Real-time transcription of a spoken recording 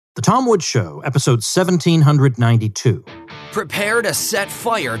The Tom Woods Show, episode 1792. Prepare to set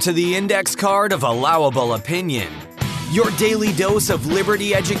fire to the index card of allowable opinion. Your daily dose of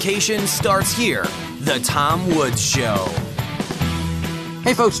liberty education starts here. The Tom Woods Show.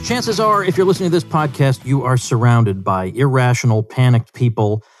 Hey folks, chances are if you're listening to this podcast, you are surrounded by irrational, panicked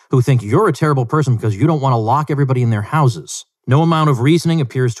people who think you're a terrible person because you don't want to lock everybody in their houses. No amount of reasoning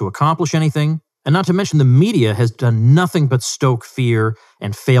appears to accomplish anything. And not to mention the media has done nothing but stoke fear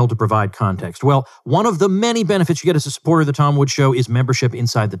and fail to provide context. Well, one of the many benefits you get as a supporter of the Tom Woods Show is membership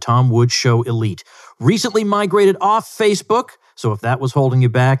inside the Tom Woods Show Elite. Recently migrated off Facebook, so if that was holding you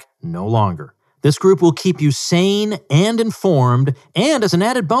back, no longer. This group will keep you sane and informed, and as an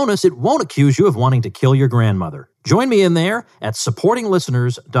added bonus, it won't accuse you of wanting to kill your grandmother. Join me in there at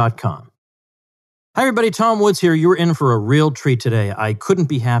supportinglisteners.com. Hi everybody, Tom Woods here. You're in for a real treat today. I couldn't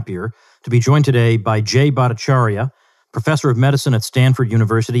be happier to be joined today by Bhattacharya, professor of medicine at Stanford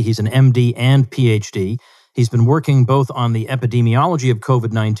University. He's an MD and PhD. He's been working both on the epidemiology of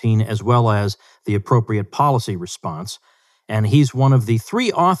COVID-19 as well as the appropriate policy response. And he's one of the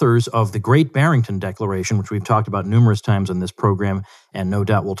three authors of the Great Barrington Declaration, which we've talked about numerous times on this program, and no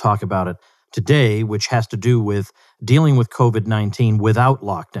doubt we'll talk about it today, which has to do with dealing with COVID-19 without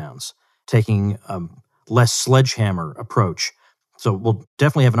lockdowns, taking a less sledgehammer approach. So we'll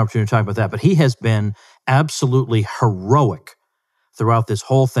definitely have an opportunity to talk about that. But he has been absolutely heroic throughout this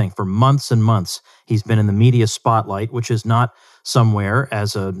whole thing for months and months. He's been in the media spotlight, which is not somewhere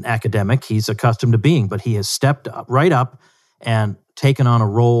as an academic he's accustomed to being, but he has stepped right up and taken on a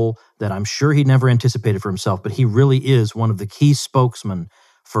role that I'm sure he never anticipated for himself, but he really is one of the key spokesmen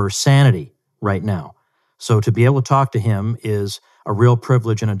for sanity right now. So to be able to talk to him is a real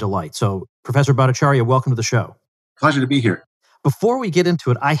privilege and a delight. So Professor Bhattacharya, welcome to the show. Pleasure to be here. Before we get into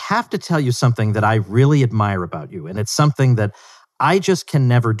it, I have to tell you something that I really admire about you, and it's something that I just can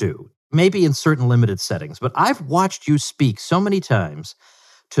never do, maybe in certain limited settings, but I've watched you speak so many times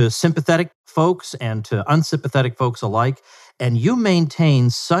to sympathetic folks and to unsympathetic folks alike, and you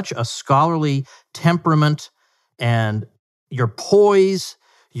maintain such a scholarly temperament and your poise,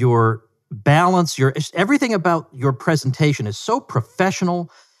 your balance, everything about your presentation is so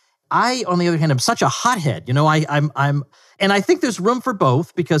professional. I, on the other hand, am such a hothead. You know, and I think there's room for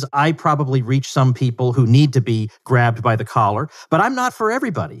both because I probably reach some people who need to be grabbed by the collar, but I'm not for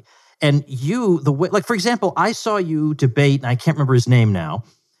everybody. And you, the way, like, for example, I saw you debate, and I can't remember his name now,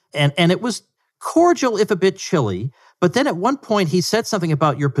 and it was cordial, if a bit chilly, but then at one point he said something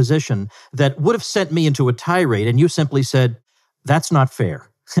about your position that would have sent me into a tirade, and you simply said, "That's not fair."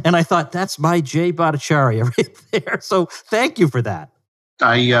 And I thought, that's my Bhattacharya right there. So thank you for that.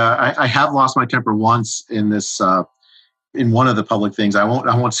 I have lost my temper once in this in one of the public things. I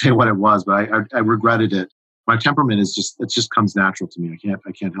won't say what it was, but I regretted it. My temperament it just comes natural to me.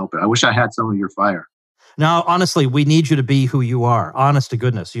 I can't help it. I wish I had some of your fire. Now, honestly, we need you to be who you are. Honest to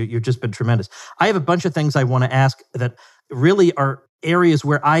goodness, you've just been tremendous. I have a bunch of things I want to ask that really are areas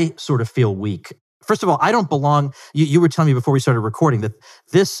where I sort of feel weak. First of all, I don't belong. You were telling me before we started recording that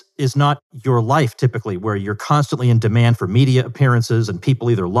this is not your life typically, where you're constantly in demand for media appearances and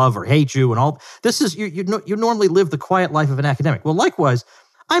people either love or hate you and all. This is you normally live the quiet life of an academic. Well, likewise,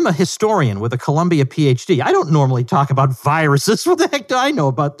 I'm a historian with a Columbia PhD. I don't normally talk about viruses. What the heck do I know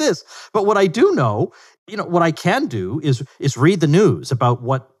about this? But what I do know, what I can do is read the news about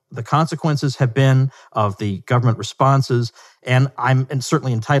what the consequences have been of the government responses, and I'm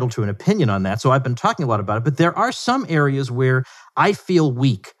certainly entitled to an opinion on that. So I've been talking a lot about it, but there are some areas where I feel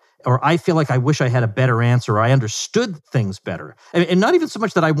weak, or I feel like I wish I had a better answer, or I understood things better. And not even so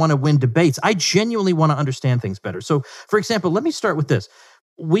much that I want to win debates. I genuinely want to understand things better. So, for example, let me start with this.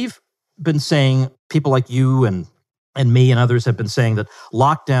 We've been saying, people like you and me and others have been saying that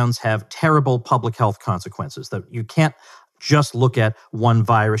lockdowns have terrible public health consequences, that you can't just look at one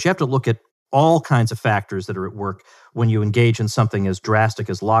virus. You have to look at all kinds of factors that are at work when you engage in something as drastic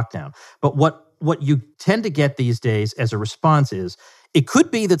as lockdown. But what you tend to get these days as a response is, it could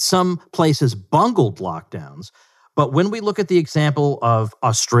be that some places bungled lockdowns, but when we look at the example of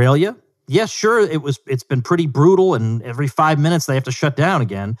Australia, yes, sure, it's been pretty brutal, and every 5 minutes they have to shut down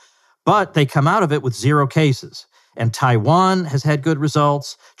again, but they come out of it with 0 cases. And Taiwan has had good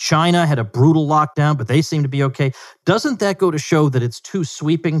results. China had a brutal lockdown, but they seem to be okay. Doesn't that go to show that it's too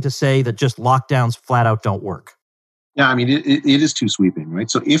sweeping to say that just lockdowns flat out don't work? Yeah, I mean, it is too sweeping,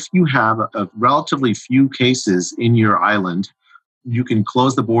 right? So if you have a relatively few cases in your island, you can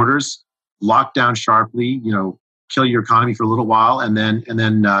close the borders, lock down sharply, kill your economy for a little while, and then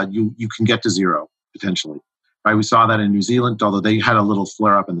you can get to 0 potentially. Right? We saw that in New Zealand, although they had a little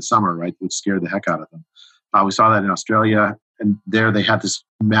flare up in the summer, right, which scared the heck out of them. We saw that in Australia And there they had this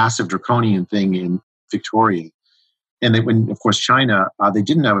massive draconian thing in Victoria. And of course, China, they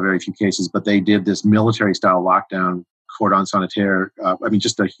didn't have a very few cases, but they did this military-style lockdown, cordon sanitaire.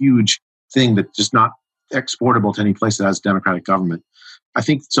 Just a huge thing that's just not exportable to any place that has democratic government. I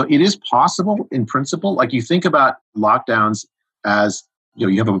think so. It is possible in principle. Like you think about lockdowns as,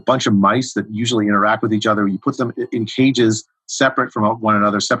 you have a bunch of mice that usually interact with each other. You put them in cages separate from one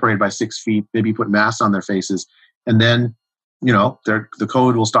another, separated by 6 feet, maybe put masks on their faces. And then, the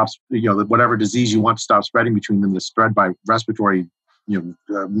code will stop, whatever disease you want to stop spreading between them, the spread by respiratory,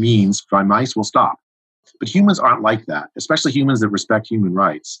 means by mice will stop. But humans aren't like that, especially humans that respect human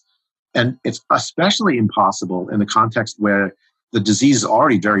rights. And it's especially impossible in the context where the disease is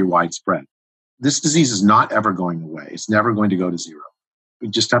already very widespread. This disease is not ever going away. It's never going to go to zero. We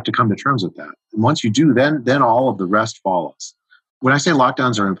just have to come to terms with that. And once you do, then all of the rest follows. When I say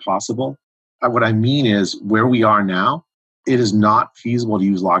lockdowns are impossible, what I mean is where we are now, it is not feasible to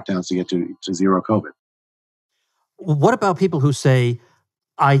use lockdowns to get to zero COVID. What about people who say,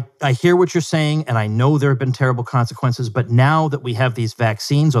 I hear what you're saying, and I know there have been terrible consequences, but now that we have these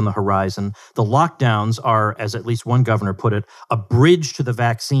vaccines on the horizon, the lockdowns are, as at least one governor put it, a bridge to the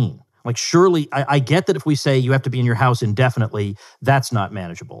vaccine. Like, surely, I get that if we say you have to be in your house indefinitely, that's not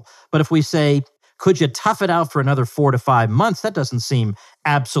manageable. But if we say, could you tough it out for another 4 to 5 months, that doesn't seem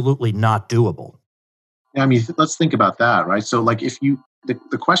absolutely not doable. Let's think about that, right? So, like,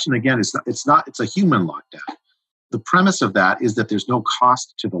 the question again is, it's a human lockdown. The premise of that is that there's no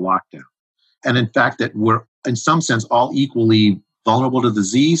cost to the lockdown. And in fact, that we're, in some sense, all equally vulnerable to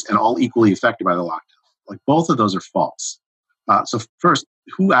disease and all equally affected by the lockdown. Like, both of those are false. So first,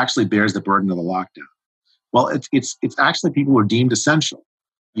 who actually bears the burden of the lockdown? Well, it's actually people who are deemed essential.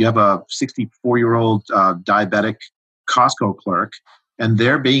 You have a 64-year-old diabetic Costco clerk, and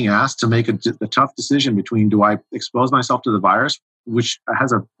they're being asked to make a tough decision between, do I expose myself to the virus, which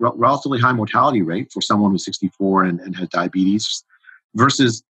has a relatively high mortality rate for someone who's 64 and has diabetes,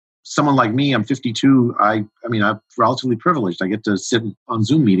 versus someone like me. I'm 52. I'm relatively privileged. I get to sit on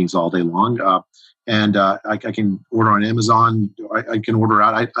Zoom meetings all day long, and I can order on Amazon. I can order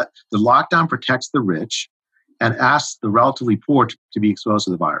out. The lockdown protects the rich and asks the relatively poor to be exposed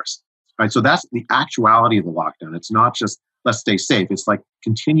to the virus. Right. So that's the actuality of the lockdown. It's not just let's stay safe. It's like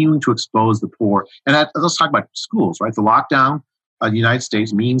continuing to expose the poor. And let's talk about schools. Right. The lockdown in the United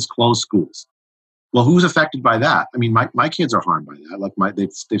States means close schools. Well, who's affected by that? My kids are harmed by that. Like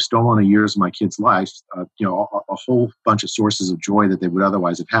they've stolen a years of my kids' lives. A whole bunch of sources of joy that they would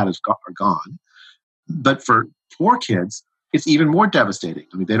otherwise have had are gone. But for poor kids, it's even more devastating.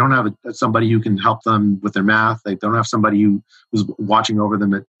 They don't have somebody who can help them with their math. They don't have somebody who's watching over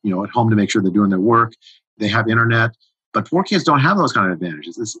them at home to make sure they're doing their work. They have internet, but poor kids don't have those kind of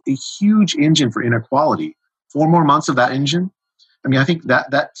advantages. It's a huge engine for inequality. 4 more months of that engine. I think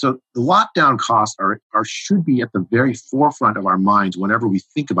so the lockdown costs should be at the very forefront of our minds whenever we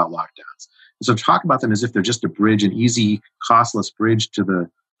think about lockdowns. And so talk about them as if they're just a bridge, an easy, costless bridge to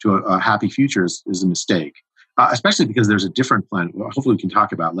a happy future is a mistake. Especially because there's a different plan, hopefully we can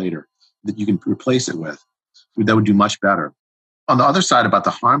talk about later, that you can replace it with. That would do much better. On the other side, about the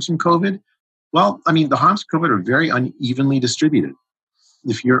harms from COVID, well, the harms from COVID are very unevenly distributed.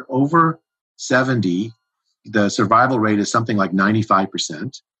 If you're over 70, the survival rate is something like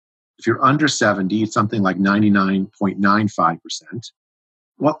 95%. If you're under 70, it's something like 99.95%.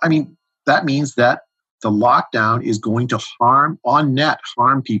 Well, that means that the lockdown is going to harm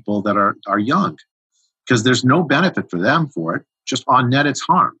people that are young, because there's no benefit for them for it. Just on net, it's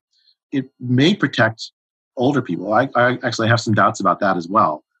harm. It may protect older people. I actually have some doubts about that as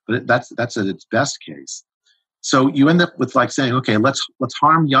well, but that's at its best case. So you end up with saying, okay, let's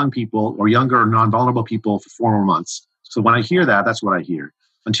harm young people or younger non-vulnerable people for 4 more months. So when I hear that, that's what I hear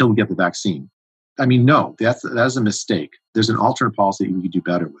until we get the vaccine. No, that is a mistake. There's an alternate policy that we could do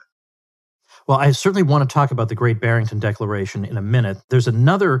better with. Well, I certainly want to talk about the Great Barrington Declaration in a minute. There's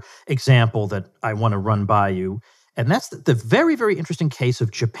another example that I want to run by you, and that's the very, very interesting case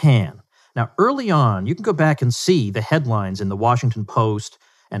of Japan. Now, early on, you can go back and see the headlines in the Washington Post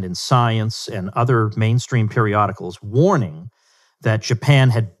and in Science and other mainstream periodicals warning that Japan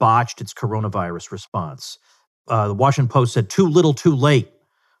had botched its coronavirus response. The Washington Post said too little, too late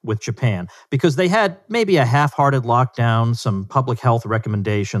with Japan, because they had maybe a half-hearted lockdown, some public health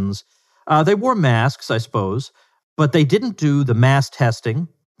recommendations. They wore masks, I suppose, but they didn't do the mass testing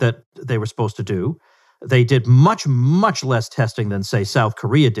that they were supposed to do. They did much, much less testing than, say, South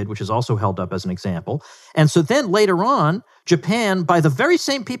Korea did, which is also held up as an example. And so then later on, Japan, by the very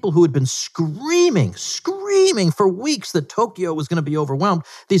same people who had been screaming for weeks that Tokyo was going to be overwhelmed,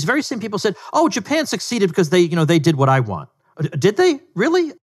 these very same people said, oh, Japan succeeded because they did what I want. Did they?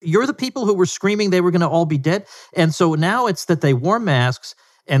 Really? You're the people who were screaming they were going to all be dead? And so now it's that they wore masks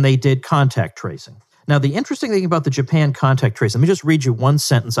and they did contact tracing. Now, the interesting thing about the Japan contact tracing, let me just read you one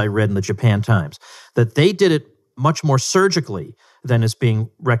sentence I read in the Japan Times, that they did it much more surgically than is being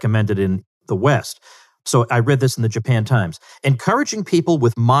recommended in the West. So I read this in the Japan Times. Encouraging people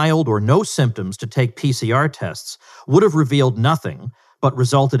with mild or no symptoms to take PCR tests would have revealed nothing, but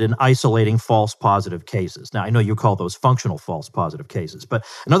resulted in isolating false positive cases. Now, I know you call those functional false positive cases, but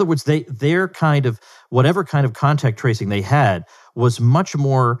in other words, their kind of, whatever kind of contact tracing they had was much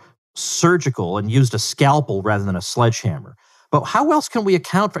more surgical and used a scalpel rather than a sledgehammer. But how else can we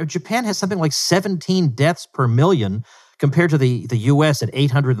account for, Japan has something like 17 deaths per million compared to the US at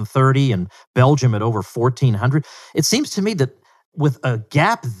 830 and Belgium at over 1,400. It seems to me that with a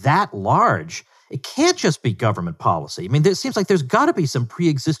gap that large, it can't just be government policy. I mean, it seems like there's got to be some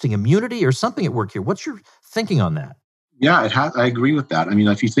pre-existing immunity or something at work here. What's your thinking on that? Yeah, I agree with that. I mean,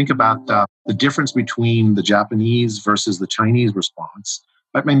 if you think about the difference between the Japanese versus the Chinese response,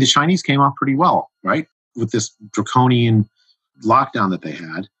 I mean, the Chinese came off pretty well, right? With this draconian lockdown that they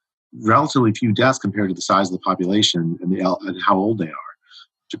had, relatively few deaths compared to the size of the population and how old they are.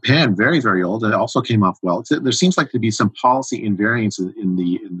 Japan, very, very old, and it also came off well. There seems like to be some policy invariance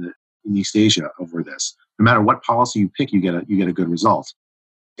in East Asia over this. No matter what policy you pick, you get a good result.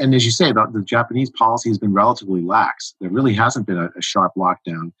 And as you say, about the Japanese policy has been relatively lax. There really hasn't been a sharp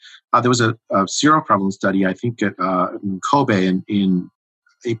lockdown. There was a seroprevalence study, I think, in Kobe in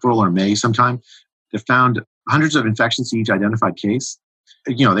April or May sometime, that found hundreds of infections to each identified case.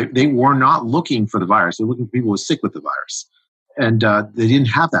 You know, they were not looking for the virus. They're looking for people who were sick with the virus. And they didn't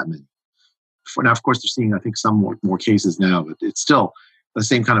have that many. Now, of course, they're seeing, I think, some more cases now, but it's still the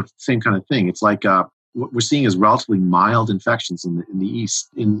same kind of thing. It's like what we're seeing is relatively mild infections in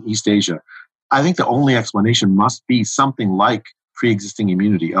East Asia. I think the only explanation must be something like pre-existing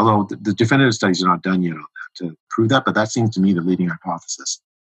immunity, although the definitive studies are not done yet on that to prove that, but that seems to me the leading hypothesis.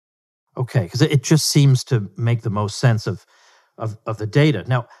 Okay, because it just seems to make the most sense of the data.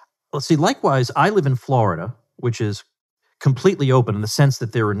 Now, let's see, likewise, I live in Florida, which is completely open in the sense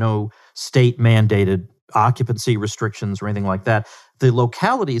that there are no state-mandated occupancy restrictions or anything like that. The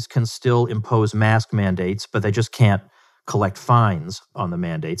localities can still impose mask mandates, but they just can't collect fines on the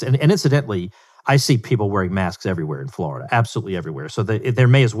mandates. And incidentally, I see people wearing masks everywhere in Florida, absolutely everywhere. So there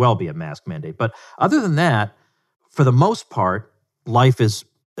may as well be a mask mandate. But other than that, for the most part, life is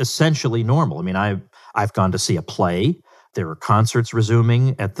essentially normal. I mean, I've gone to see a play. There are concerts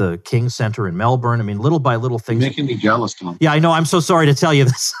resuming at the King Center in Melbourne. I mean, little by little things. You're making me jealous, Tom. Yeah, I know. I'm so sorry to tell you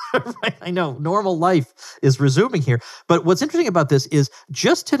this. Right? I know. Normal life is resuming here. But what's interesting about this is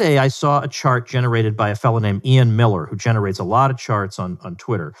just today I saw a chart generated by a fellow named Ian Miller, who generates a lot of charts on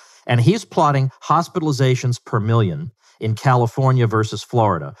Twitter. And he's plotting hospitalizations per million in California versus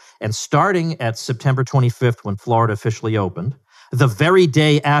Florida. And starting at September 25th, when Florida officially opened, the very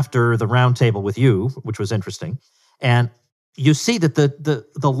day after the roundtable with you, which was interesting, and you see that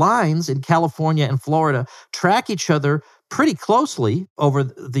the lines in California and Florida track each other pretty closely over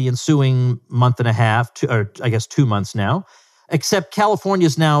the ensuing month and a half, or I guess 2 months now, except California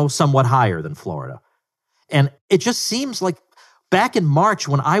is now somewhat higher than Florida. And it just seems like back in March,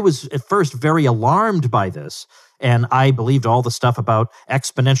 when I was at first very alarmed by this, and I believed all the stuff about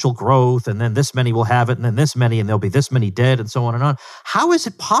exponential growth, and then this many will have it, and then this many, and there'll be this many dead, and so on and on. How is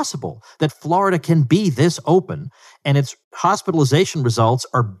it possible that Florida can be this open and its hospitalization results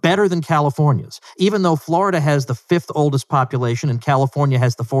are better than California's, even though Florida has the 5th oldest population and California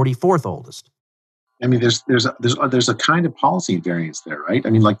has the 44th oldest? I mean, there's a kind of policy variance there, right? I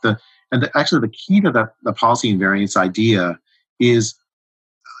mean, actually the key to the policy invariance idea is,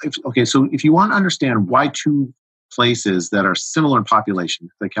 so if you want to understand why two places that are similar in population,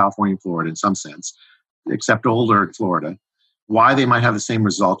 like California and Florida in some sense, except older Florida, why they might have the same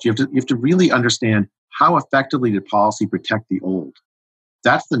result, you have to really understand how effectively did policy protect the old.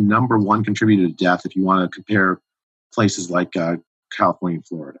 That's the number one contributor to death if you want to compare places like California and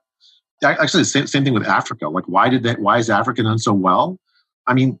Florida. Actually, the same thing with Africa. Like, why is Africa done so well?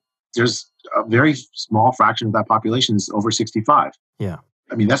 I mean, there's a very small fraction of that population is over 65. Yeah.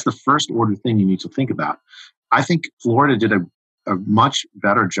 I mean, that's the first order thing you need to think about. I think Florida did a much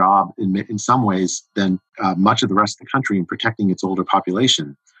better job in some ways than much of the rest of the country in protecting its older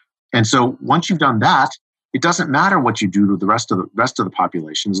population. And so once you've done that, it doesn't matter what you do to the rest of the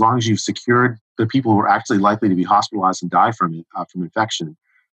population, as long as you've secured the people who are actually likely to be hospitalized and die from infection.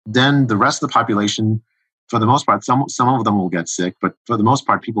 Then the rest of the population, for the most part, some of them will get sick, but for the most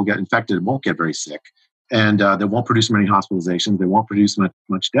part, people get infected and won't get very sick. And they won't produce many hospitalizations. They won't produce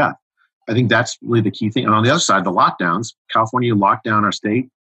much death. I think that's really the key thing. And on the other side, the lockdowns, California locked down our state.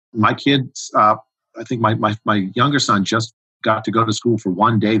 My kids, I think my younger son just got to go to school for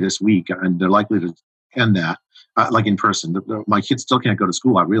one day this week, and they're likely to end that, like in person. My kids still can't go to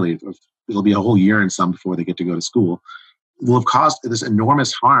school. It'll be a whole year and some before they get to go to school. Will have caused this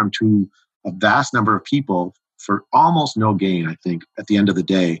enormous harm to a vast number of people for almost no gain, I think, at the end of the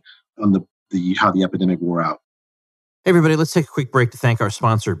day, on how the epidemic wore out. Hey, everybody, let's take a quick break to thank our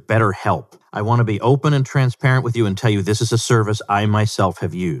sponsor, BetterHelp. I want to be open and transparent with you and tell you this is a service I myself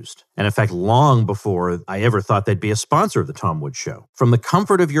have used. And in fact, long before I ever thought they'd be a sponsor of the Tom Woods Show. From the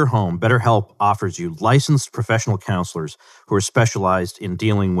comfort of your home, BetterHelp offers you licensed professional counselors who are specialized in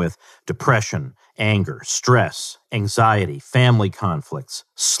dealing with depression, anger, stress, anxiety, family conflicts,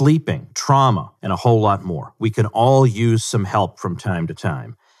 sleeping, trauma, and a whole lot more. We can all use some help from time to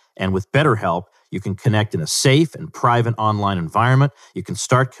time. And with BetterHelp, you can connect in a safe and private online environment. You can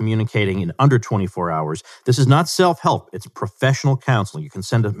start communicating in under 24 hours. This is not self-help. It's professional counseling. You can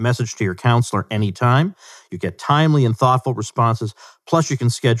send a message to your counselor anytime. You get timely and thoughtful responses. Plus, you can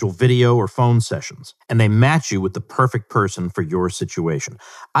schedule video or phone sessions. And they match you with the perfect person for your situation.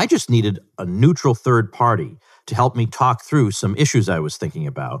 I just needed a neutral third party to help me talk through some issues I was thinking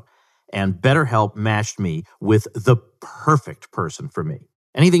about. And BetterHelp matched me with the perfect person for me.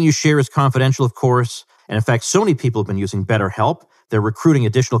 Anything you share is confidential, of course. And in fact, so many people have been using BetterHelp, they're recruiting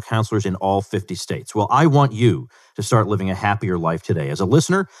additional counselors in all 50 states. Well, I want you to start living a happier life today. As a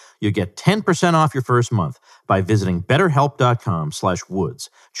listener, you get 10% off your first month by visiting betterhelp.com/woods.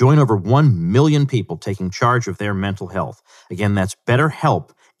 Join over 1 million people taking charge of their mental health. Again, that's BetterHelp,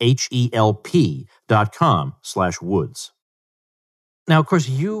 HELP.com/woods. Now, of course,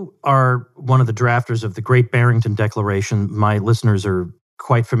 you are one of the drafters of the Great Barrington Declaration. My listeners are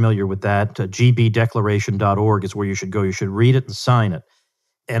quite familiar with that. gbdeclaration.org is where you should go. You should read it and sign it.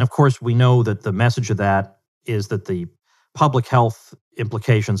 And of course, we know that the message of that is that the public health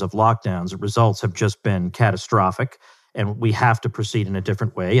implications of lockdowns, the results have just been catastrophic, and we have to proceed in a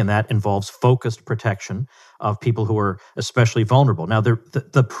different way, and that involves focused protection of people who are especially vulnerable. Now,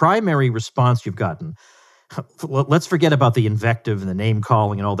 the primary response you've gotten, let's forget about the invective and the name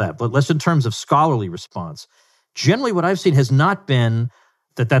calling and all that, but let's in terms of scholarly response. Generally, what I've seen has not been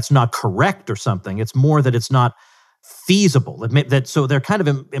that that's not correct or something. It's more that it's not feasible. So they're kind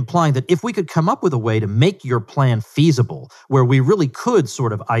of implying that if we could come up with a way to make your plan feasible, where we really could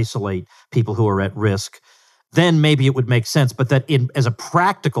sort of isolate people who are at risk, then maybe it would make sense. But that as a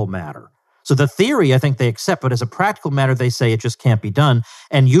practical matter, so the theory I think they accept, but as a practical matter, they say it just can't be done.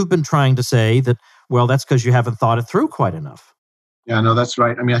 And you've been trying to say that, well, that's because you haven't thought it through quite enough. Yeah, no, that's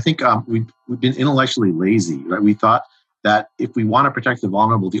right. I mean, I think we've been intellectually lazy, right? We thought that if we want to protect the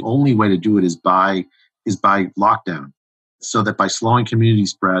vulnerable, the only way to do it is by lockdown, so that by slowing community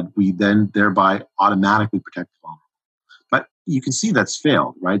spread, we then thereby automatically protect the vulnerable. But you can see that's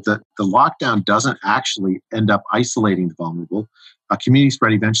failed, right? The lockdown doesn't actually end up isolating the vulnerable. A community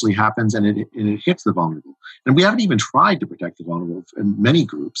spread eventually happens, and it hits the vulnerable. And we haven't even tried to protect the vulnerable in many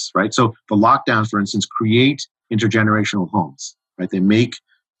groups, right? So the lockdowns, for instance, create intergenerational homes, right? They make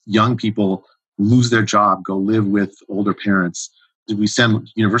young people lose their job, go live with older parents. We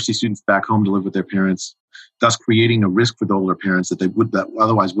send university students back home to live with their parents, thus creating a risk for the older parents that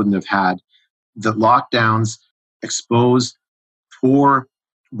otherwise wouldn't have had. The lockdowns expose poor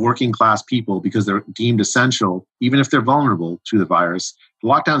working class people because they're deemed essential, even if they're vulnerable to the virus. The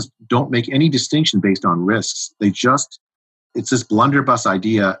lockdowns don't make any distinction based on risks. It's this blunderbuss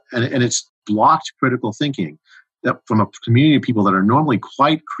idea, and it's blocked critical thinking that from a community of people that are normally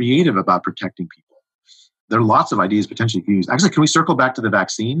quite creative about protecting people. There are lots of ideas potentially you can use. Actually, can we circle back to the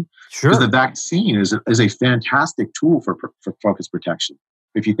vaccine? Sure. Because the vaccine is a fantastic tool for focused protection,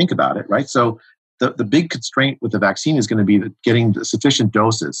 if you think about it, right? So the big constraint with the vaccine is going to be getting sufficient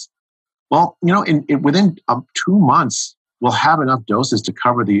doses. Well, within 2 months, we'll have enough doses to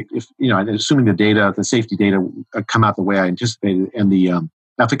cover assuming the safety data come out the way I anticipated and the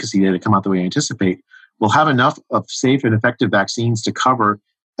efficacy data come out the way I anticipate, we'll have enough of safe and effective vaccines to cover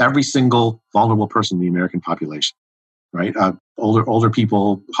every single vulnerable person in the American population, right? Older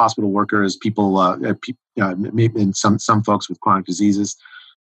people, hospital workers, people, and some folks with chronic diseases.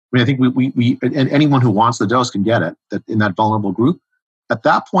 I mean, I think we and anyone who wants the dose can get it in that vulnerable group. At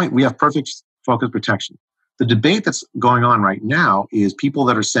that point, we have perfect focused protection. The debate that's going on right now is people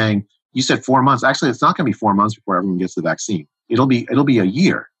that are saying, you said 4 months. Actually, it's not going to be 4 months before everyone gets the vaccine. It'll be a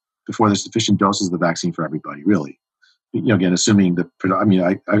year before there's sufficient doses of the vaccine for everybody, really. Again, assuming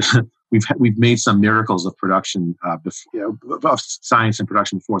we've made some miracles of production, of science and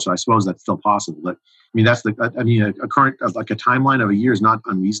production before, so I suppose that's still possible. But a current a timeline of a year is not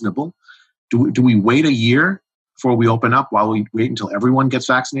unreasonable. Do we wait a year before we open up while we wait until everyone gets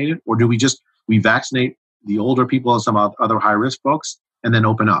vaccinated? Or do we vaccinate the older people and some other high risk folks and then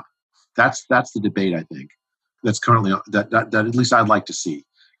open up? That's the debate, I think, that's currently that at least I'd like to see.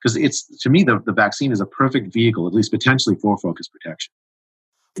 Because to me, the vaccine is a perfect vehicle, at least potentially, for focus protection.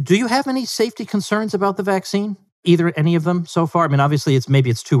 Do you have any safety concerns about the vaccine? Either any of them so far? I mean, obviously maybe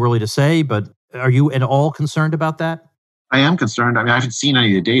it's too early to say, but are you at all concerned about that? I am concerned. I mean, I haven't seen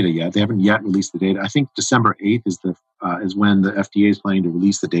any of the data yet. They haven't yet released the data. I think December 8th is when the FDA is planning to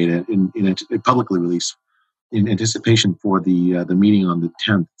release the data in publicly release in anticipation for the meeting on the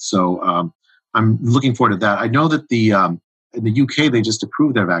 10th. So I'm looking forward to that. I know that in the UK they just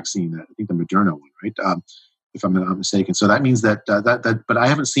approved their vaccine. I think the Moderna one, right? If I'm not mistaken. So that means that but I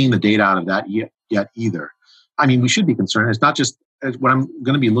haven't seen the data out of that yet either. I mean, we should be concerned. It's not just what I'm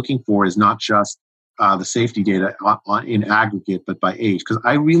going to be looking for is not just the safety data in aggregate, but by age. Because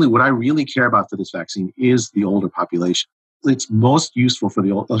what I really care about for this vaccine is the older population. It's most useful for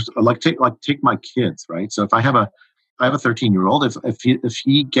the old. Take my kids, right? So if I have a 13-year-old, if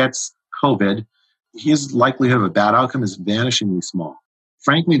he gets COVID, his likelihood of a bad outcome is vanishingly small.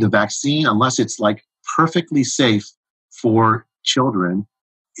 Frankly, the vaccine, unless it's like perfectly safe for children,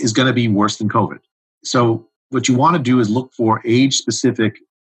 is going to be worse than COVID. So what you want to do is look for age-specific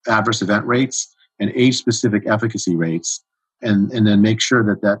adverse event rates and age-specific efficacy rates, and then make sure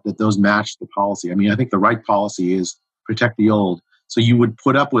that those match the policy. I mean, I think the right policy is protect the old. So you would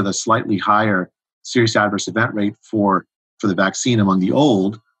put up with a slightly higher serious adverse event rate for the vaccine among the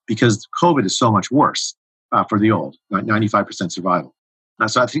old, because COVID is so much worse for the old, 95% survival.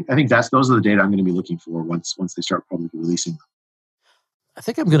 So I think those are the data I'm going to be looking for once they start publicly releasing them. I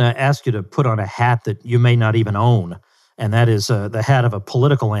think I'm going to ask you to put on a hat that you may not even own, and that is the hat of a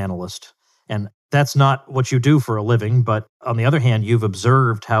political analyst. And that's not what you do for a living, but on the other hand, you've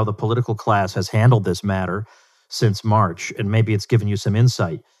observed how the political class has handled this matter since March, and maybe it's given you some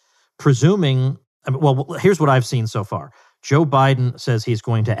insight. Here's what I've seen so far. Joe Biden says he's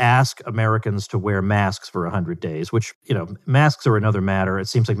going to ask Americans to wear masks for 100 days, which, masks are another matter. It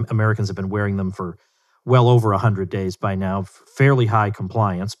seems like Americans have been wearing them for well over 100 days by now, fairly high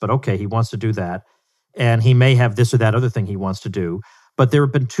compliance, but okay, he wants to do that. And he may have this or that other thing he wants to do. But there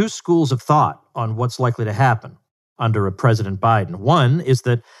have been two schools of thought on what's likely to happen under a President Biden. One is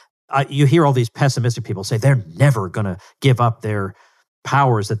that you hear all these pessimistic people say they're never going to give up their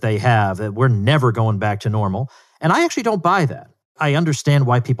powers that they have, that we're never going back to normal. And I actually don't buy that. I understand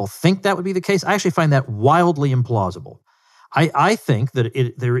why people think that would be the case. I actually find that wildly implausible. I think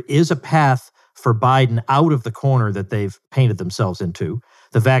that there is a path for Biden out of the corner that they've painted themselves into.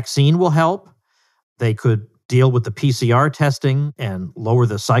 The vaccine will help. They could deal with the PCR testing and lower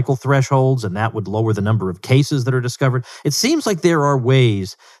the cycle thresholds, and that would lower the number of cases that are discovered. It seems like there are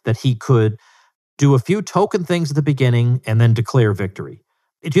ways that he could do a few token things at the beginning and then declare victory.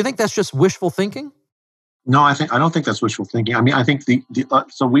 Do you think that's just wishful thinking? No, I don't think that's wishful thinking. I mean, I think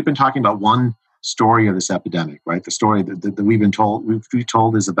so we've been talking about one story of this epidemic, right? The story that we've been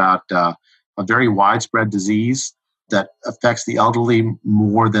told is about a very widespread disease that affects the elderly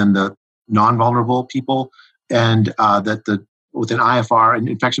more than the non-vulnerable people, and that with an IFR, an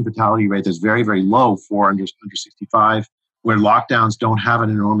infection fatality rate that's very, very low for under 65, where lockdowns don't have an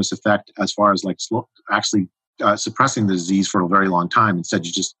enormous effect as far as suppressing the disease for a very long time. Instead,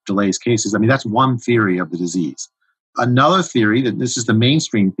 it just delays cases. I mean, that's one theory of the disease. Another theory, that this is the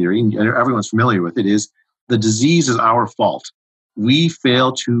mainstream theory, and everyone's familiar with it, is the disease is our fault. We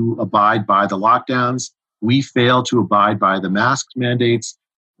fail to abide by the lockdowns. We fail to abide by the mask mandates.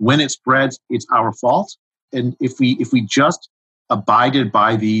 When it spreads, it's our fault. And if we just abided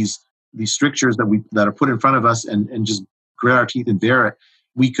by these strictures that are put in front of us and just grit our teeth and bear it,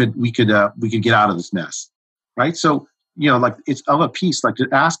 we could get out of this mess, right? So it's of a piece, like to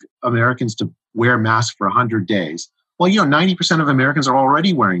ask Americans to wear masks for 100 days. Well, 90% of Americans are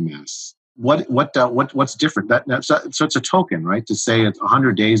already wearing masks. What's different? So it's a token, right? To say it's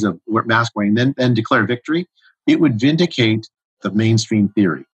 100 days of mask wearing, then declare victory. It would vindicate the mainstream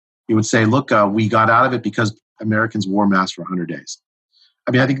theory. It would say, look, we got out of it because Americans wore masks for 100 days.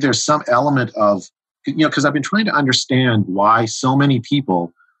 I mean, I think there's some element of, because I've been trying to understand why so many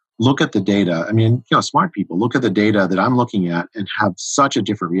people look at the data. I mean, smart people look at the data that I'm looking at and have such a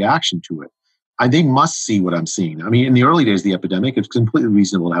different reaction to it. They must see what I'm seeing. I mean, in the early days of the epidemic, it's completely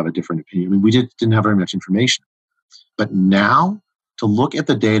reasonable to have a different opinion. I mean, we didn't have very much information. But now, to look at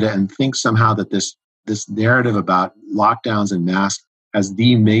the data and think somehow that this narrative about lockdowns and masks as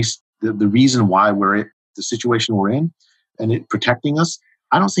the reason why we're in the situation we're in and it protecting us,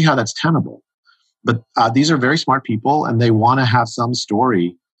 I don't see how that's tenable. But these are very smart people, and they want to have some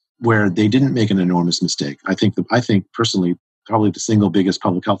story where they didn't make an enormous mistake. I think personally, probably the single biggest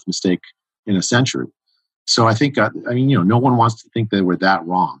public health mistake in a century. So I think, no one wants to think they were that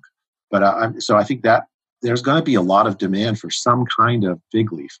wrong. But so I think that there's going to be a lot of demand for some kind of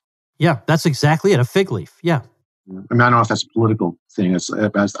fig leaf. Yeah, that's exactly it, a fig leaf. Yeah. I mean, I don't know if that's a political thing.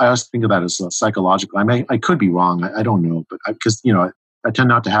 I always think of that as psychological. I could be wrong. I don't know, but because I tend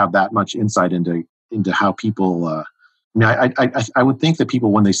not to have that much insight into how people. I would think that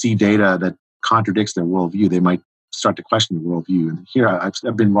people, when they see data that contradicts their worldview, they might start to question the worldview. And here,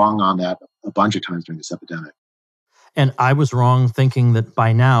 I've been wrong on that a bunch of times during this epidemic. And I was wrong thinking that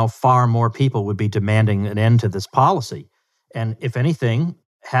by now far more people would be demanding an end to this policy. And if anything,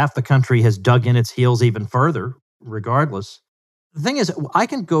 half the country has dug in its heels even further, regardless. The thing is, I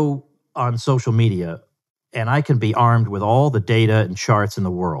can go on social media and I can be armed with all the data and charts in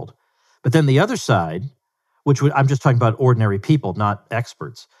the world. But then the other side, I'm just talking about ordinary people, not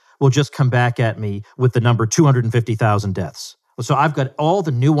experts, will just come back at me with the number 250,000 deaths. So I've got all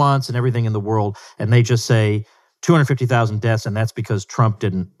the nuance and everything in the world, and they just say 250,000 deaths, and that's because Trump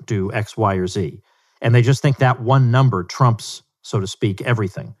didn't do X, Y, or Z. And they just think that one number trumps, so to speak,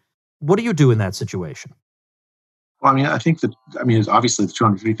 everything. What do you do in that situation? Well, I think obviously the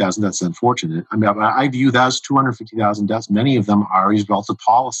 250,000 deaths is unfortunate. I view those 250,000 deaths, many of them are a result of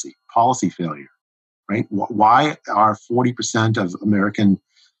policy failure, right? Why are 40% of American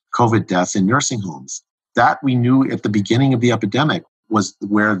COVID deaths in nursing homes? That we knew at the beginning of the epidemic was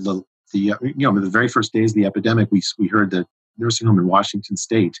where the very first days of the epidemic, we heard that nursing home in Washington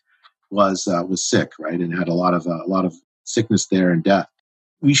State was sick, right, and had a lot of sickness there and death.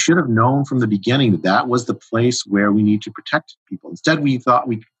 We should have known from the beginning that was the place where we need to protect people. Instead, we thought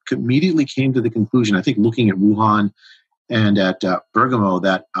we immediately came to the conclusion, I think looking at Wuhan and at Bergamo,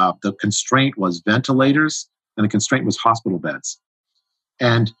 that the constraint was ventilators and the constraint was hospital beds.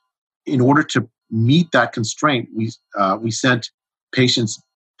 And in order to meet that constraint, we sent patients,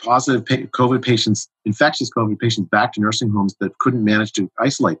 positive COVID patients, infectious COVID patients, back to nursing homes that couldn't manage to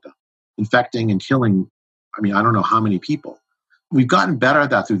isolate them, infecting and killing, I don't know how many people. We've gotten better at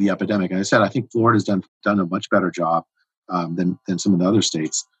that through the epidemic. And I said, I think Florida's done a much better job than some of the other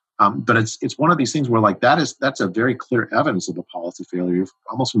states. But it's one of these things where that's a very clear evidence of a policy failure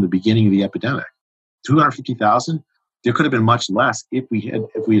almost from the beginning of the epidemic. 250,000, there could have been much less if we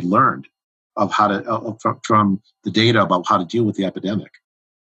had learned of how to from the data about how to deal with the epidemic.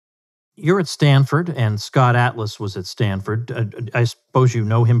 You're at Stanford, and Scott Atlas was at Stanford. I suppose you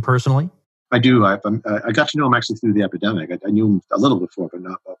know him personally? I do. I got to know him actually through the epidemic. I knew him a little before, but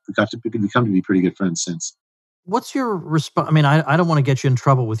we become to be pretty good friends since. What's your response? I don't want to get you in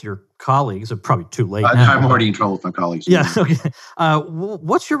trouble with your colleagues. It's probably too late now. I'm already in trouble with my colleagues. Yeah. Okay.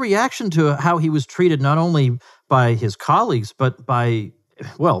 What's your reaction to how he was treated, not only by his colleagues, but by,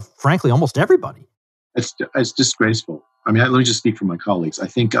 well, frankly, almost everybody? It's disgraceful. Let me just speak for my colleagues. I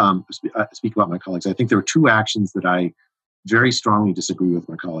think, speak about my colleagues. I think there were two actions that I very strongly disagree with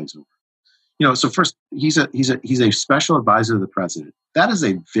my colleagues over. So first, he's a special advisor to the president. That is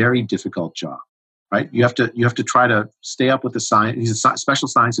a very difficult job, right? You have to try to stay up with the science. He's a special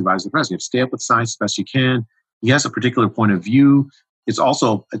science advisor to the president. You have to stay up with science as best you can. He has a particular point of view. It's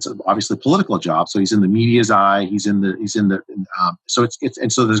obviously a political job. So he's in the media's eye. So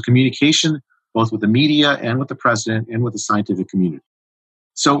there's communication both with the media and with the president and with the scientific community.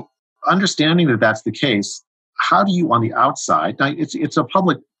 So understanding that that's the case, how do you on the outside? Now it's a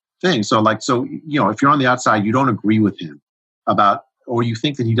public thing. So if you're on the outside, you don't agree with him about, or you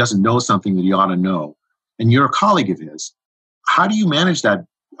think that he doesn't know something that he ought to know, and you're a colleague of his, how do you manage that?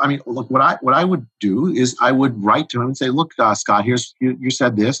 Look, what I would do is I would write to him and say, look, Scott, you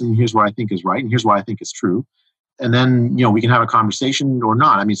said this, and here's what I think is right, and here's what I think is true. And then, we can have a conversation or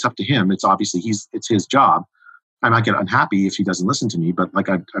not. It's up to him. It's obviously it's his job. I might get unhappy if he doesn't listen to me, but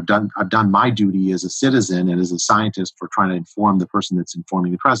I've done my duty as a citizen and as a scientist for trying to inform the person that's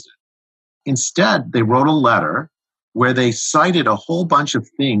informing the president. Instead, they wrote a letter where they cited a whole bunch of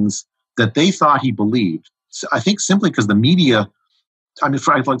things that they thought he believed. So I think simply because the media,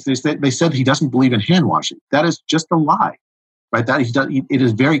 they said he doesn't believe in hand washing. That is just a lie, right? That he does. It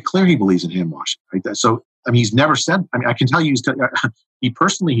is very clear he believes in hand washing. Right? So he's never said. I can tell you, he's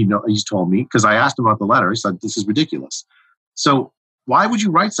told me, because I asked him about the letter. He said this is ridiculous. So why would you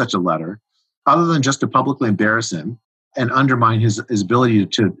write such a letter, other than just to publicly embarrass him and undermine his ability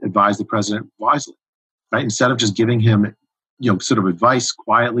to advise the president wisely, right? Instead of just giving him, sort of advice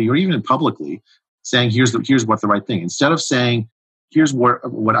quietly or even publicly, saying here's what's the right thing. Instead of saying here's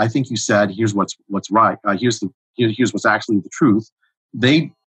what I think you said, here's what's right, here's what's actually the truth.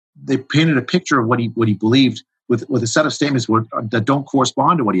 They painted a picture of what he believed with a set of statements that don't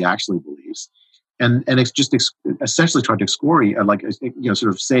correspond to what he actually believes, and it's just essentially tried to excoriate,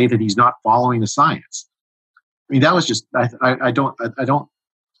 sort of say that he's not following the science. I mean, that was just I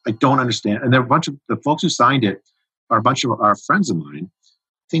don't understand. And there are a bunch of the folks who signed it are a bunch of our friends of mine.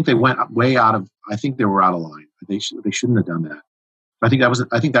 I think they went way out of. I think they were out of line. They shouldn't have done that. I think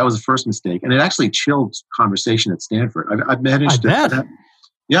that was the first mistake, and it actually chilled conversation at Stanford. I've managed to.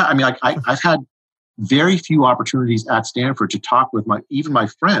 Yeah, I mean, I've had very few opportunities at Stanford to talk with even my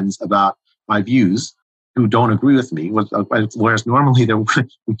friends about my views who don't agree with me. Whereas normally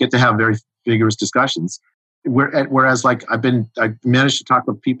we get to have very vigorous discussions. Whereas I managed to talk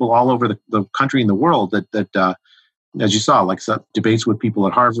with people all over the country and the world that as you saw, debates with people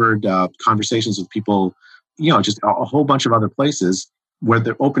at Harvard, conversations with people, just a whole bunch of other places where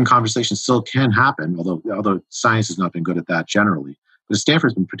the open conversation still can happen, although science has not been good at that generally. But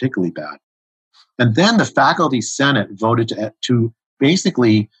Stanford's been particularly bad. And then the faculty senate voted to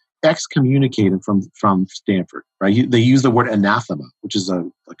basically excommunicate him from Stanford. Right? They use the word anathema, which is a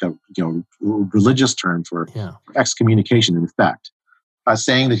religious term for excommunication in effect,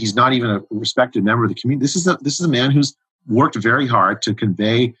 saying that he's not even a respected member of the community. This is a man who's worked very hard to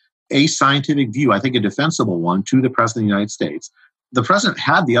convey a scientific view, I think a defensible one, to the President of the United States. The President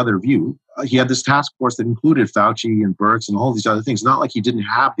had the other view. He had this task force that included Fauci and Birx and all these other things. Not like he didn't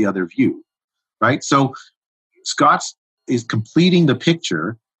have the other view, right? So Scott is completing the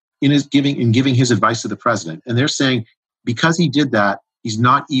picture in giving his advice to the President. And they're saying because he did that, he's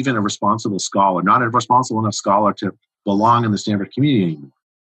not even a responsible scholar, not a responsible enough scholar to belong in the Stanford community anymore.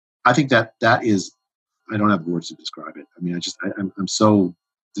 I think that is, I don't have words to describe it. I mean, I'm so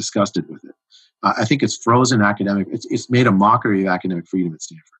disgusted with it. I think it's frozen academic. It's made a mockery of academic freedom at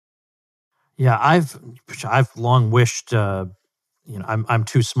Stanford. Yeah, I've long wished, I'm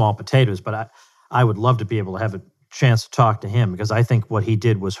too small potatoes, but I would love to be able to have a chance to talk to him because I think what he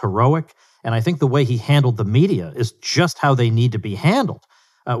did was heroic. And I think the way he handled the media is just how they need to be handled.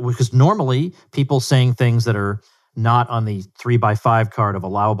 Because normally people saying things that are not on the 3x5 card of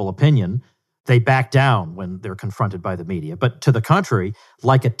allowable opinion, they back down when they're confronted by the media. But to the contrary,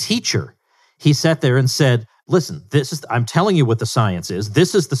 like a teacher, he sat there and said, listen, I'm telling you what the science is.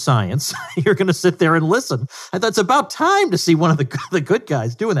 This is the science. You're going to sit there and listen. And that's about time to see one of the good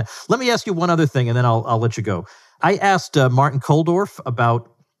guys doing that. Let me ask you one other thing, and then I'll let you go. I asked Martin Kulldorff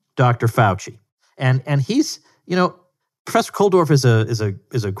about Dr. Fauci, and he's, Professor Kulldorff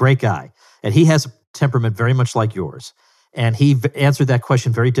is a great guy, and he has a temperament very much like yours. And he answered that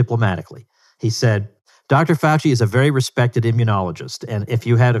question very diplomatically. He said, Dr. Fauci is a very respected immunologist, and if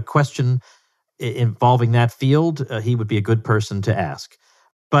you had a question involving that field, he would be a good person to ask.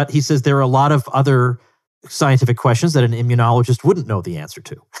 But he says there are a lot of other scientific questions that an immunologist wouldn't know the answer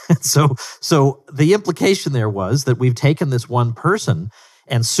to. So the implication there was that we've taken this one person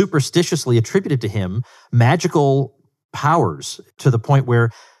and superstitiously attributed to him magical powers to the point where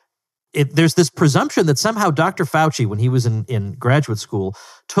there's this presumption that somehow Dr. Fauci, when he was in graduate school,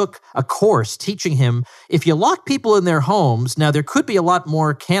 took a course teaching him, if you lock people in their homes, now there could be a lot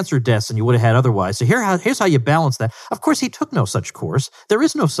more cancer deaths than you would have had otherwise. So here's how you balance that. Of course, he took no such course. There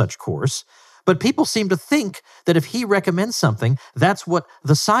is no such course. But people seem to think that if he recommends something, that's what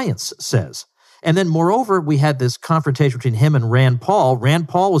the science says. And then moreover, we had this confrontation between him and Rand Paul. Rand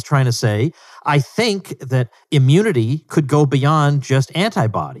Paul was trying to say, I think that immunity could go beyond just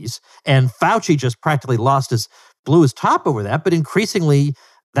antibodies. And Fauci just practically blew his top over that. But increasingly,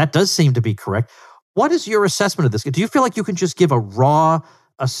 that does seem to be correct. What is your assessment of this? Do you feel like you can just give a raw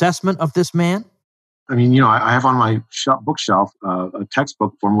assessment of this man? I mean, I have on my bookshelf a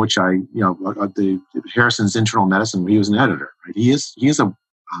textbook from which the Harrison's Internal Medicine, where he was an editor. Right? He is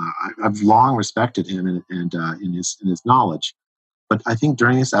I've long respected him and in his knowledge, but I think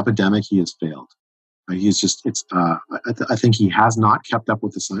during this epidemic he has failed. Right? I think he has not kept up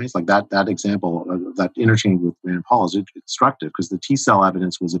with the science. Like that example, that interchange with Rand Paul is instructive because the T-cell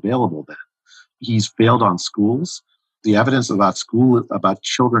evidence was available then. He's failed on schools. The evidence about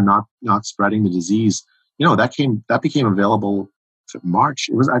children not spreading the disease, that became available in March.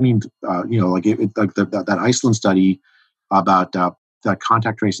 It was, that Iceland study about that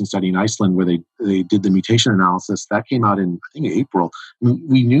contact tracing study in Iceland where they did the mutation analysis that came out in, I think, April.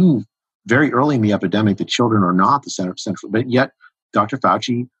 We knew very early in the epidemic that children are not the central, but yet Dr.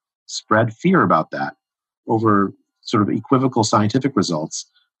 Fauci spread fear about that over sort of equivocal scientific results.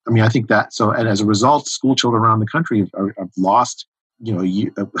 I mean, I think that and as a result, school children around the country have lost,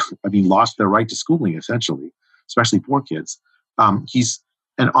 lost their right to schooling essentially, especially poor kids.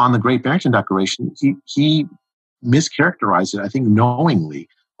 And on the Great Barrington Declaration, he mischaracterized it, I think, knowingly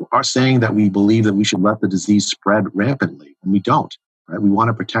are saying that we believe that we should let the disease spread rampantly, and we don't. Right? We want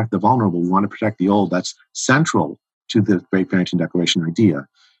to protect the vulnerable. We want to protect the old. That's central to the Great Barrington Declaration idea.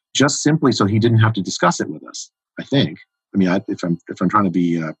 Just simply so he didn't have to discuss it with us. I think. I mean, if I'm trying to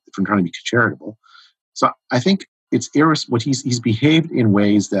be charitable, so I think it's what he's behaved in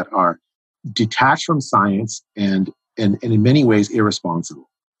ways that are detached from science and in many ways irresponsible.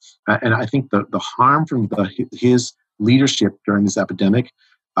 And I think the harm from his leadership during this epidemic,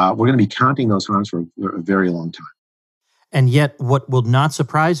 we're going to be counting those harms for a very long time. And yet, what would not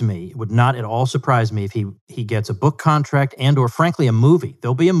surprise me, would not at all surprise me if he gets a book contract and or frankly a movie.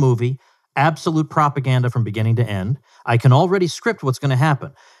 There'll be a movie, absolute propaganda from beginning to end. I can already script what's going to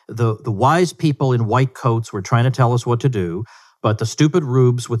happen. The wise people in white coats were trying to tell us what to do, but the stupid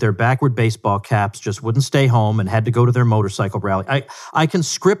rubes with their backward baseball caps just wouldn't stay home and had to go to their motorcycle rally. I can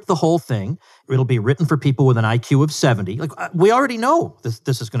script the whole thing. It'll be written for people with an IQ of 70. Like, we already know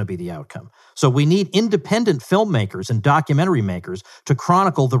this is going to be the outcome. So we need independent filmmakers and documentary makers to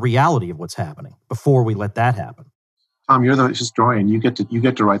chronicle the reality of what's happening before we let that happen. Tom, you're the historian. You get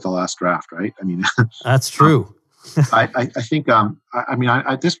to write the last draft, right? I mean, that's true. I think.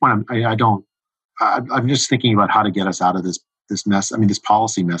 At this point, I'm just thinking about how to get us out of this mess. I mean, this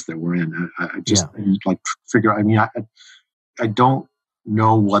policy mess that we're in. I don't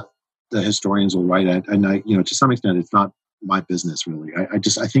know what the historians will write at, and to some extent, it's not my business really.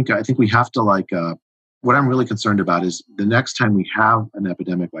 I think we have to what I'm really concerned about is the next time we have an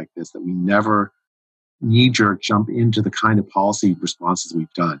epidemic like this, that we never knee-jerk jump into the kind of policy responses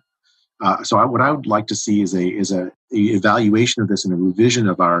we've done. What I would like to see is a evaluation of this and a revision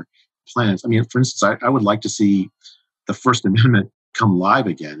of our plans. I mean, for instance, I would like to see the First Amendment come live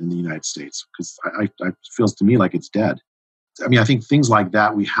again in the United States, because it feels to me like it's dead. I mean, I think things like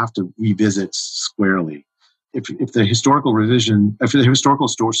that we have to revisit squarely. If the historical revision, if the historical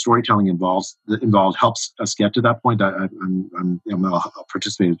storytelling involved helps us get to that point, I'll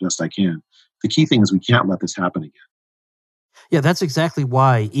participate as best I can. The key thing is we can't let this happen again. Yeah, that's exactly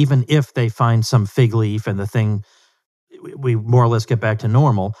why, even if they find some fig leaf and the thing, we more or less get back to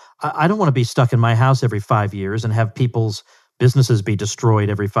normal, I don't want to be stuck in my house every 5 years and have people's businesses be destroyed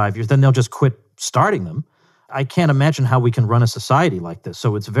every 5 years. Then they'll just quit starting them. I can't imagine how we can run a society like this.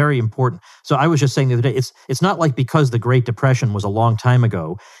 So it's very important. So I was just saying the other day, it's not like because the Great Depression was a long time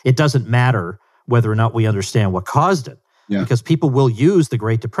ago, it doesn't matter whether or not we understand what caused it. Yeah. Because people will use the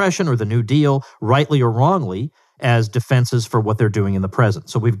Great Depression or the New Deal, rightly or wrongly, as defenses for what they're doing in the present.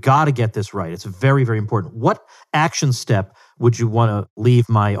 So we've got to get this right. It's very, very important. What action step would you want to leave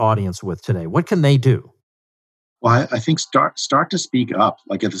my audience with today? What can they do? Well, I think start to speak up.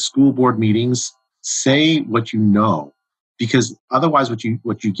 Like at the school board meetings, say what you know, because otherwise what you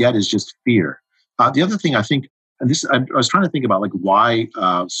get is just fear. The other thing I think, and this I was trying to think about like why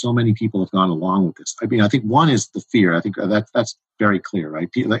so many people have gone along with this. I mean, I think one is the fear. I think that's very clear, right?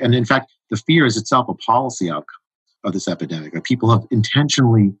 And in fact, the fear is itself a policy outcome of this epidemic. Like people have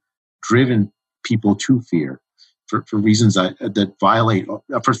intentionally driven people to fear for reasons that violate,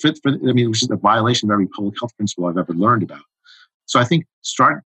 which is a violation of every public health principle I've ever learned about. So I think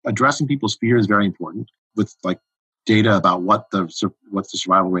start addressing people's fear is very important with like data about what the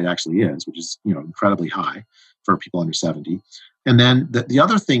survival rate actually is, which is incredibly high for people under 70. And then the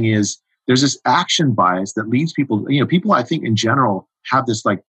other thing is there's this action bias that leads people. People I think in general have this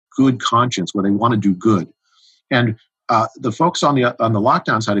like good conscience where they want to do good, and the folks on the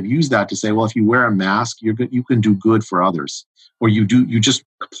lockdown side have used that to say, well, if you wear a mask, you can do good for others, or you just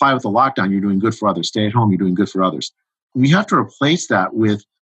comply with the lockdown, you're doing good for others. Stay at home, you're doing good for others. We have to replace that with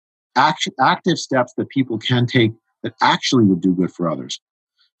active steps that people can take that actually would do good for others.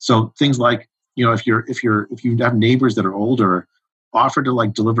 So things like, if you have neighbors that are older, offer to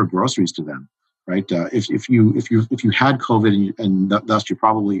like deliver groceries to them, right? If you had COVID and thus you're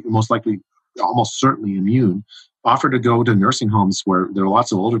probably most likely, almost certainly immune, offer to go to nursing homes where there are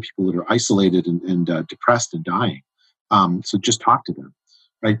lots of older people that are isolated and depressed and dying. So just talk to them,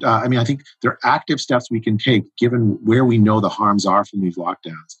 right? I think there are active steps we can take given where we know the harms are from these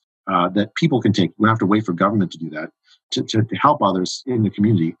lockdowns that people can take. We don't have to wait for government to do that to help others in the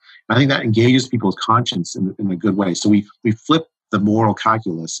community. I think that engages people's conscience in a good way. So we flip the moral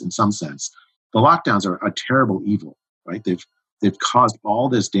calculus in some sense. The lockdowns are a terrible evil, right? They've caused all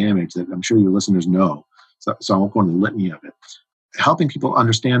this damage that I'm sure your listeners know. So I won't go into the litany of it. Helping people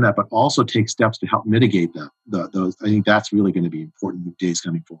understand that, but also take steps to help mitigate those. I think that's really going to be important in the days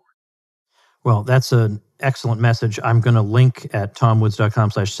coming forward. Well, that's an excellent message. I'm going to link at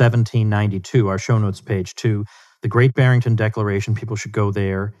tomwoods.com/1792, our show notes page, to the Great Barrington Declaration. People should go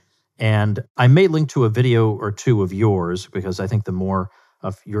there. And I may link to a video or two of yours, because I think the more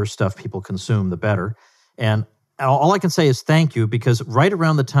of your stuff people consume, the better. And all I can say is thank you, because right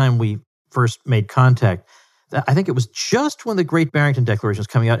around the time we first made contact, I think it was just when the Great Barrington Declaration was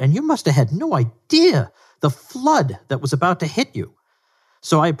coming out, and you must have had no idea the flood that was about to hit you.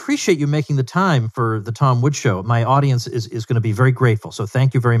 So I appreciate you making the time for the Tom Woods Show. My audience is going to be very grateful. So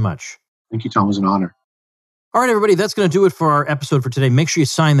thank you very much. Thank you, Tom. It was an honor. All right, everybody, that's going to do it for our episode for today. Make sure you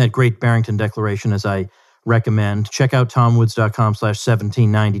sign that Great Barrington Declaration as I recommend. Check out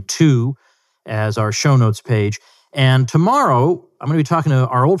tomwoods.com/1792 as our show notes page. And tomorrow, I'm going to be talking to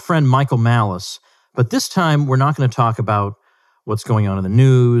our old friend Michael Malice. But this time, we're not going to talk about what's going on in the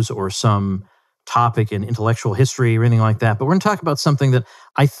news or some topic in intellectual history or anything like that. But we're going to talk about something that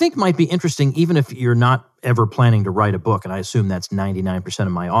I think might be interesting, even if you're not ever planning to write a book. And I assume that's 99%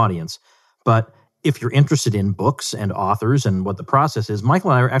 of my audience. But if you're interested in books and authors and what the process is,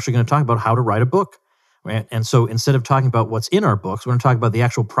 Michael and I are actually going to talk about how to write a book. Right? And so instead of talking about what's in our books, we're going to talk about the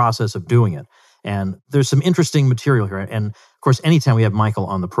actual process of doing it. And there's some interesting material here. And of course, anytime we have Michael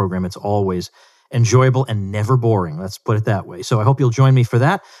on the program, it's always enjoyable and never boring. Let's put it that way. So I hope you'll join me for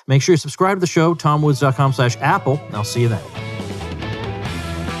that. Make sure you subscribe to the show, tomwoods.com/Apple, and I'll see you then.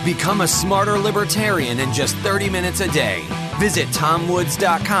 Become a smarter libertarian in just 30 minutes a day. Visit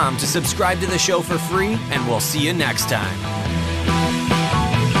tomwoods.com to subscribe to the show for free, and we'll see you next time.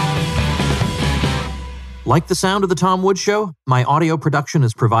 Like the sound of The Tom Woods Show? My audio production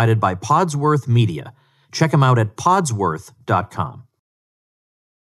is provided by Podsworth Media. Check them out at podsworth.com.